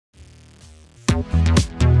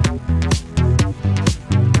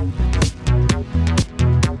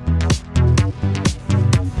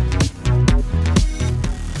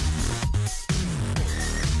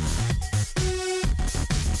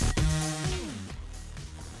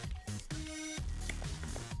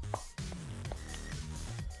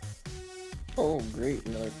Oh great,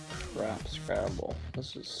 another crap scramble.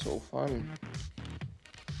 This is so fun.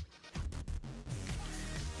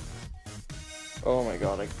 Oh my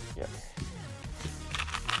god, yeah.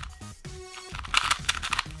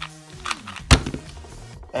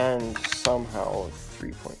 And somehow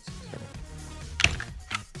 3.6.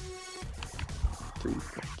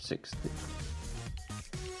 3.6.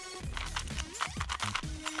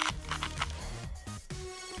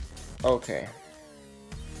 Okay.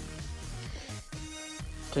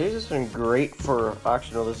 Today's just been great for.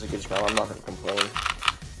 Actually, no, this is a good scramble. I'm not gonna complain.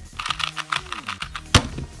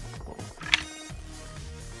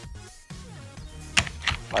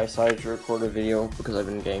 I decided to record a video because I've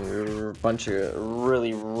been getting a bunch of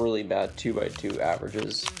really bad 2x2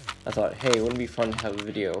 averages. I thought, hey, wouldn't it be fun to have a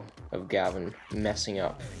video of Gavin messing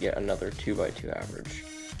up yet another 2x2 average?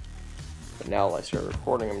 But now that I start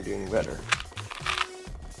recording, I'm doing better.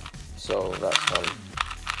 So that's fun.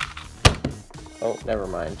 Oh, never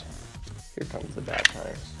mind. Here comes the bad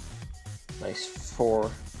times. Nice 4.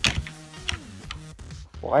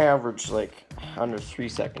 Well, I average like under 3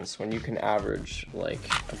 seconds when you can average like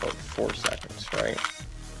about 4 seconds, right?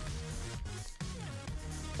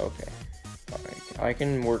 Okay. Alright. I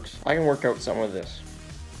can work out some of this.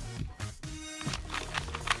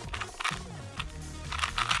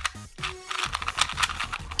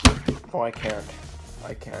 Oh, I can't.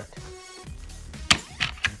 I can't.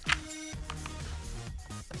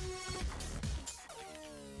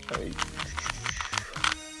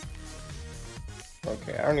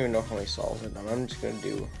 Okay, I don't even know how many solves I've done. I'm just gonna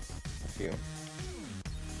do a few.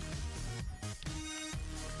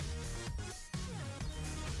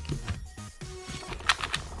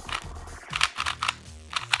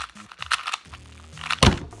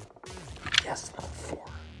 Yes, not 4.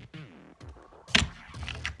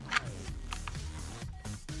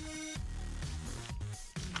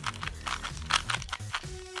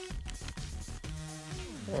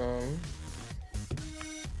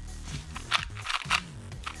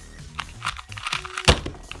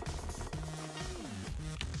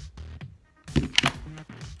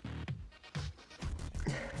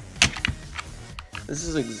 This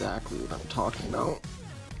is exactly what I'm talking about.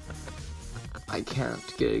 I can't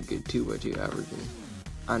get a good 2x2 averaging.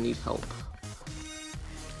 I need help.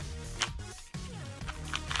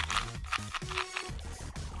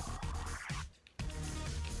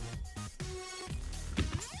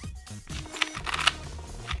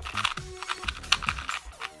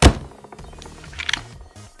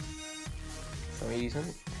 Some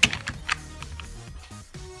decent.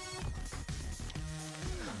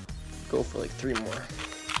 Go for like 3 more.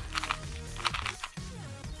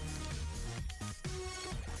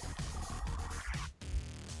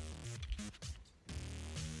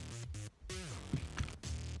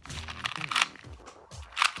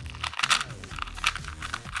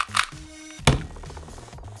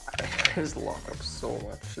 I just lock up so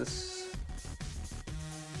much.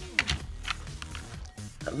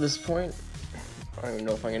 At this point, I don't even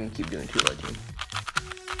know if I'm gonna keep doing 2x2.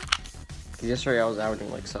 Because yesterday I was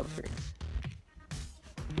averaging like sub 3.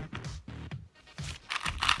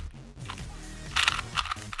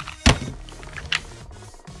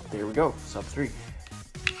 There we go, sub 3.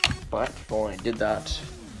 But if only I did that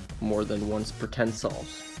more than once per 10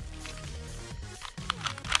 solves.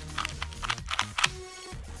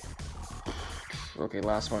 Okay,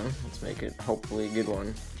 last one. Let's make it hopefully a good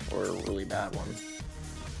one, or a really bad one.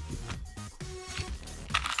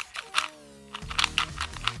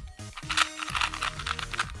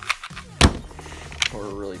 Or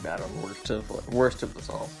a really bad one, worst of the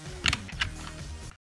solve.